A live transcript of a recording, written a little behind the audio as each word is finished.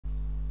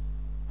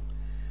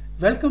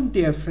Welcome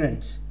dear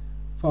friends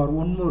for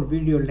one more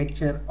video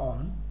lecture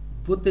on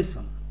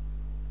Buddhism.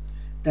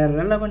 The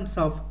relevance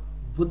of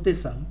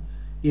Buddhism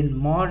in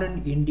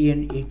modern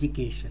Indian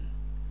education.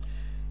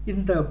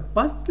 In the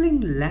bustling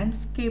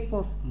landscape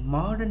of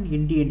modern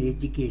Indian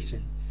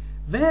education,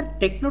 where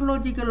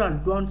technological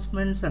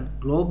advancements and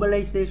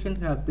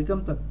globalization have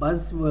become the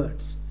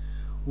buzzwords,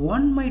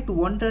 one might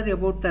wonder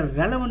about the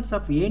relevance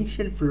of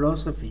ancient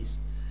philosophies.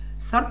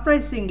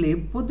 Surprisingly,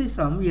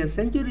 Buddhism, a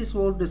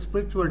centuries-old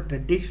spiritual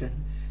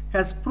tradition,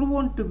 has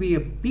proven to be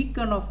a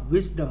beacon of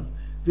wisdom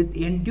with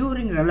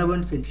enduring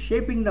relevance in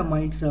shaping the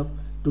minds of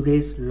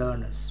today's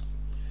learners.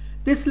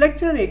 This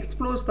lecture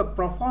explores the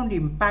profound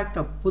impact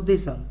of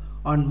Buddhism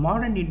on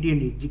modern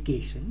Indian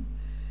education,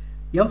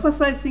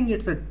 emphasizing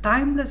its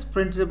timeless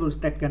principles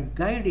that can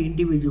guide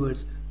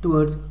individuals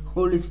towards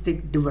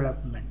holistic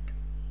development.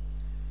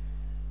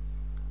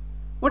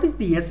 What is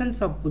the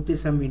essence of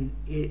Buddhism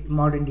in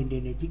modern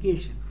Indian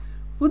education?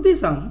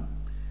 Buddhism,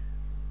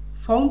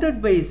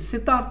 founded by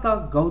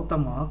Siddhartha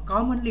Gautama,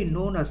 commonly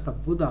known as the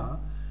Buddha,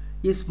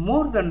 is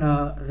more than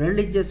a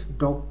religious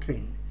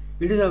doctrine.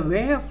 It is a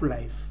way of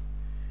life.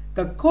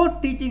 The core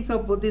teachings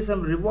of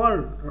Buddhism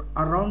revolve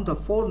around the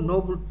Four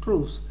Noble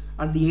Truths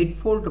and the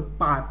Eightfold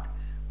Path,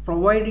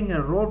 providing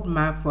a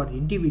roadmap for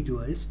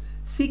individuals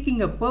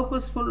seeking a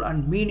purposeful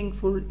and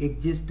meaningful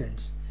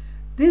existence.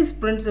 These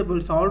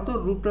principles, although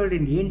rooted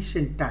in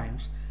ancient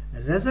times,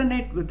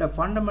 resonate with the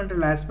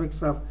fundamental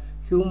aspects of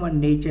human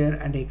nature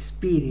and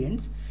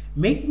experience,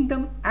 making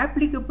them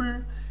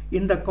applicable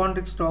in the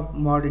context of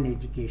modern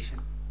education.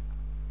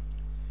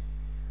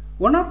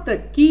 One of the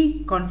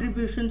key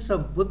contributions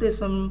of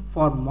Buddhism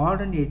for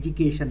modern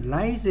education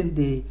lies in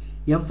the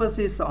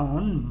emphasis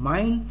on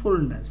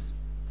mindfulness.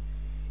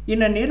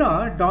 In an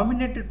era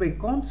dominated by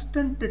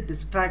constant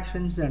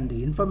distractions and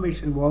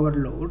information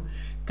overload,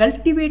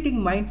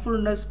 cultivating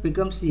mindfulness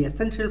becomes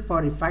essential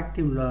for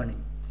effective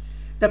learning.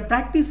 The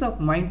practice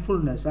of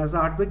mindfulness, as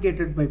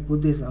advocated by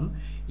Buddhism,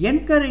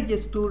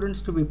 encourages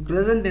students to be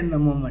present in the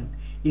moment,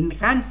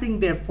 enhancing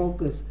their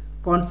focus,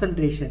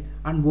 concentration,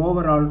 and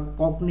overall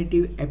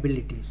cognitive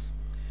abilities.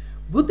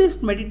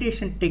 Buddhist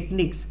meditation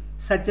techniques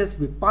such as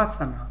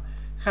Vipassana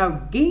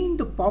have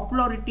gained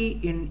popularity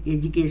in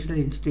educational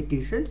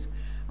institutions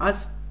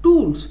as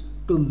tools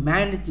to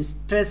manage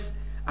stress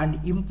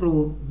and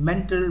improve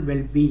mental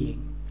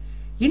well-being.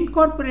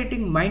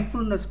 Incorporating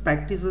mindfulness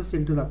practices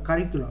into the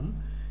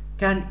curriculum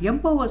can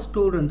empower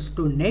students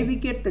to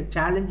navigate the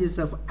challenges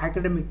of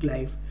academic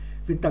life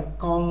with a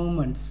calm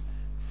and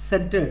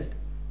centered,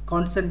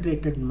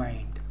 concentrated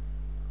mind.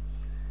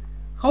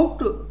 How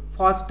to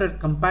foster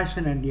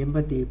compassion and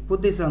empathy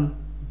Buddhism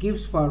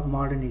gives for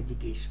modern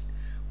education.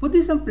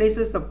 Buddhism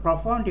places a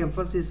profound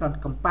emphasis on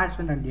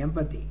compassion and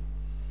empathy,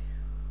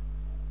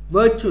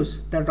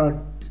 virtues that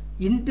are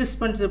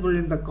indispensable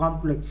in the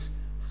complex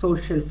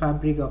social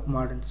fabric of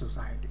modern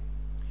society.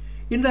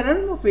 In the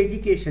realm of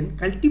education,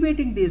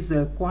 cultivating these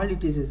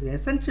qualities is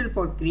essential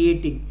for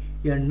creating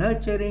a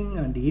nurturing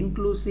and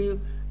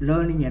inclusive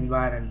learning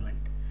environment.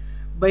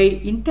 By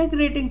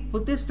integrating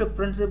Buddhist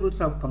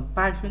principles of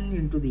compassion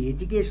into the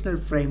educational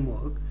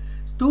framework,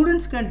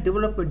 students can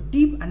develop a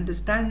deep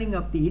understanding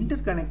of the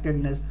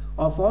interconnectedness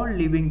of all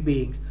living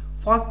beings,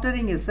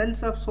 fostering a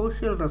sense of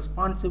social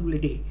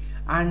responsibility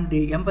and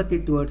empathy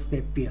towards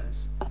their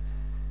peers.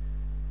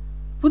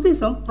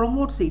 Buddhism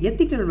promotes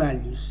ethical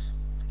values.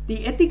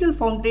 The ethical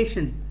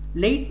foundation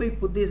laid by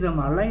Buddhism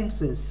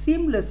aligns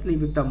seamlessly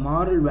with the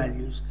moral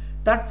values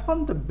that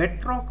form the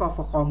bedrock of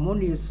a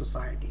harmonious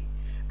society.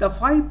 The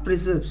 5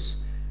 precepts,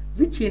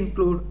 which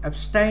include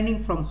abstaining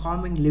from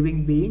harming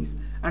living beings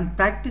and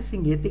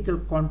practicing ethical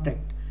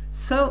conduct,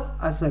 serve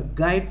as a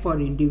guide for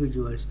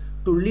individuals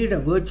to lead a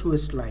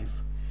virtuous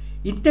life.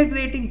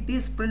 Integrating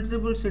these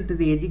principles into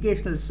the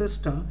educational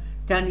system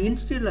can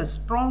instill a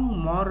strong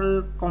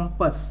moral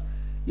compass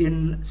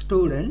in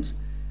students,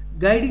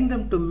 guiding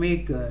them to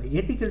make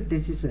ethical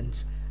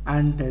decisions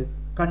and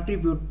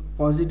contribute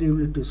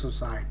positively to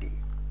society.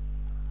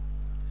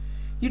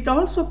 It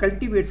also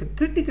cultivates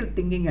critical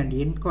thinking and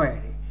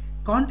inquiry.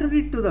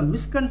 Contrary to the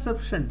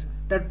misconception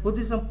that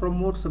Buddhism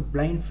promotes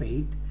blind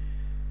faith,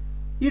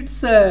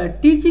 its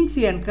teachings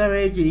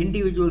encourage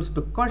individuals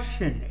to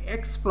question,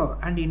 explore,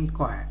 and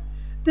inquire.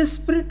 This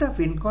spirit of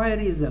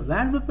inquiry is a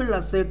valuable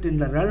asset in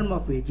the realm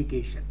of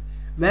education,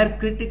 where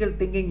critical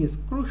thinking is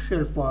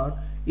crucial for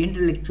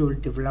intellectual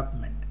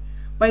development.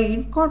 By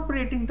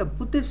incorporating the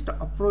Buddhist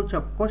approach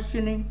of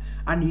questioning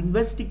and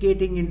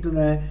investigating into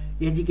the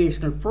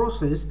educational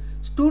process,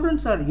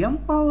 students are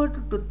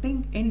empowered to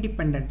think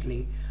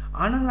independently,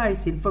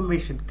 analyze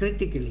information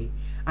critically,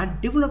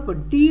 and develop a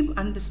deep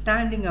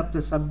understanding of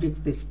the subjects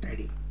they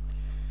study.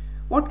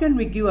 What can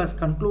we give as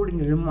concluding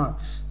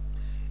remarks?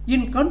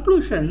 In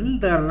conclusion,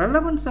 the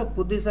relevance of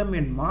Buddhism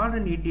in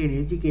modern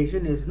Indian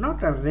education is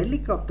not a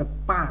relic of the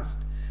past,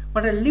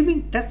 but a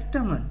living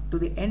testament to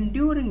the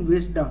enduring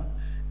wisdom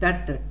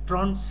that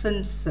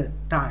transcends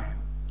time.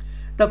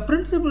 The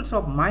principles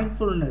of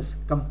mindfulness,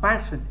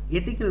 compassion,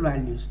 ethical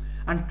values,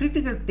 and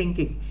critical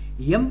thinking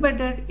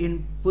embedded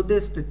in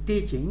Buddhist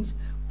teachings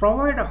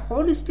provide a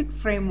holistic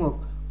framework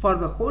for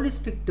the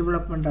holistic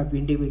development of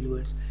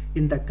individuals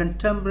in the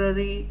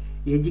contemporary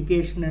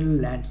educational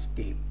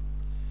landscape.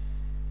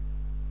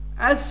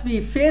 As we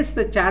face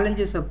the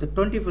challenges of the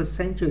 21st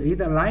century,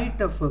 the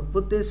light of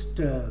Buddhist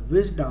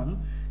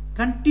wisdom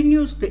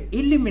continues to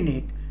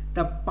illuminate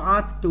the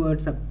path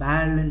towards a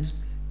balanced,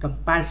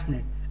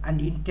 compassionate,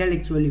 and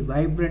intellectually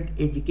vibrant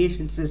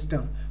education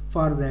system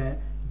for the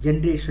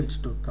generations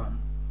to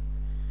come.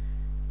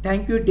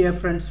 Thank you, dear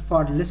friends,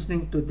 for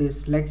listening to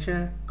this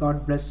lecture.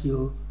 God bless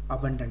you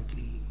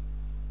abundantly.